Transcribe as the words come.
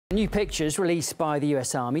New pictures released by the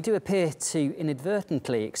US Army do appear to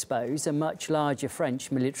inadvertently expose a much larger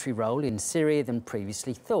French military role in Syria than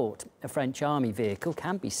previously thought. A French Army vehicle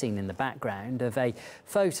can be seen in the background of a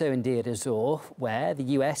photo in Deir ez-Zor where the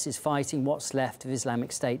US is fighting what's left of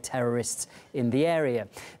Islamic State terrorists in the area.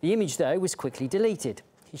 The image, though, was quickly deleted.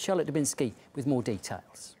 Here's Charlotte Dubinsky with more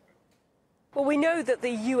details. Well, we know that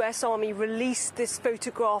the US Army released this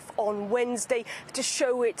photograph on Wednesday to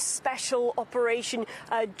show its special operation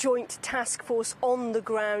joint task force on the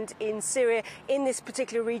ground in Syria, in this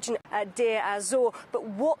particular region, Deir ez-Zor. But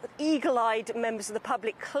what eagle-eyed members of the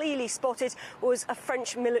public clearly spotted was a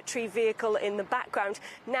French military vehicle in the background.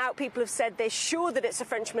 Now, people have said they're sure that it's a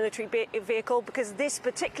French military vehicle because this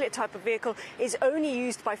particular type of vehicle is only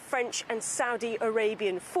used by French and Saudi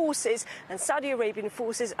Arabian forces, and Saudi Arabian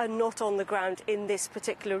forces are not on the ground in this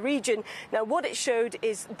particular region. Now, what it showed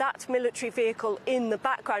is that military vehicle in the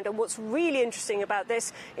background, and what's really interesting about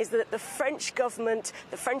this is that the French government,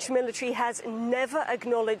 the French military, has never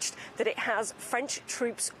acknowledged that it has French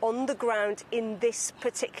troops on the ground in this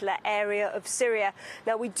particular area of Syria.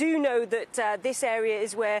 Now, we do know that this area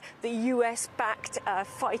is where the US-backed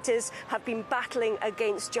fighters have been battling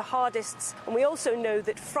against jihadists, and we also know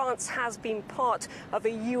that France has been part of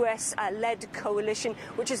a US-led coalition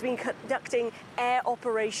which has been conducting air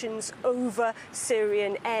operations over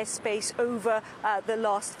Syrian airspace over the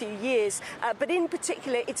last few years. But in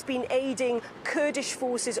particular, it's been aiding Kurdish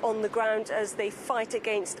forces on the ground as they fight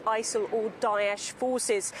against ISIL or Daesh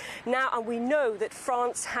forces. Now, and we know that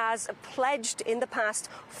France has pledged in the past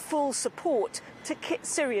full support to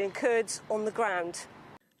Syrian Kurds on the ground.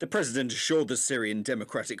 The president assured the Syrian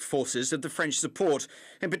Democratic Forces of the French support,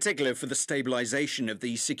 in particular for the stabilisation of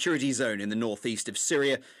the security zone in the northeast of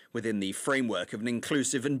Syria within the framework of an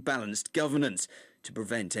inclusive and balanced governance to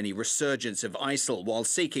prevent any resurgence of ISIL while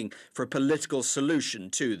seeking for a political solution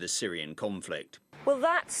to the Syrian conflict. Well,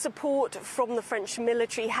 that support from the French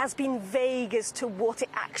military has been vague as to what it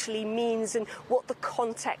actually means and what the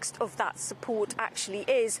context of that support actually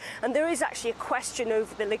is. And there is actually a question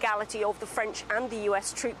over the legality of the French and the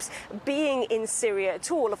US troops being in Syria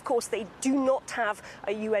at all. Of course, they do not have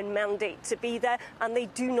a UN mandate to be there, and they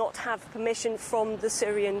do not have permission from the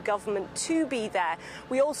Syrian government to be there.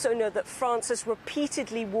 We also know that France has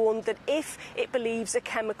repeatedly warned that if it believes a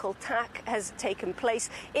chemical attack has taken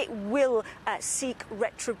place, it will seek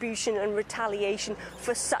retribution and retaliation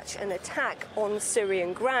for such an attack on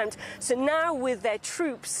Syrian ground. So now, with their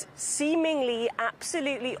troops seemingly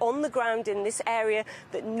absolutely on the ground in this area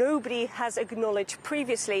that nobody has acknowledged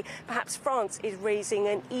previously, perhaps France is raising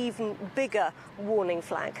an even bigger warning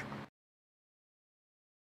flag.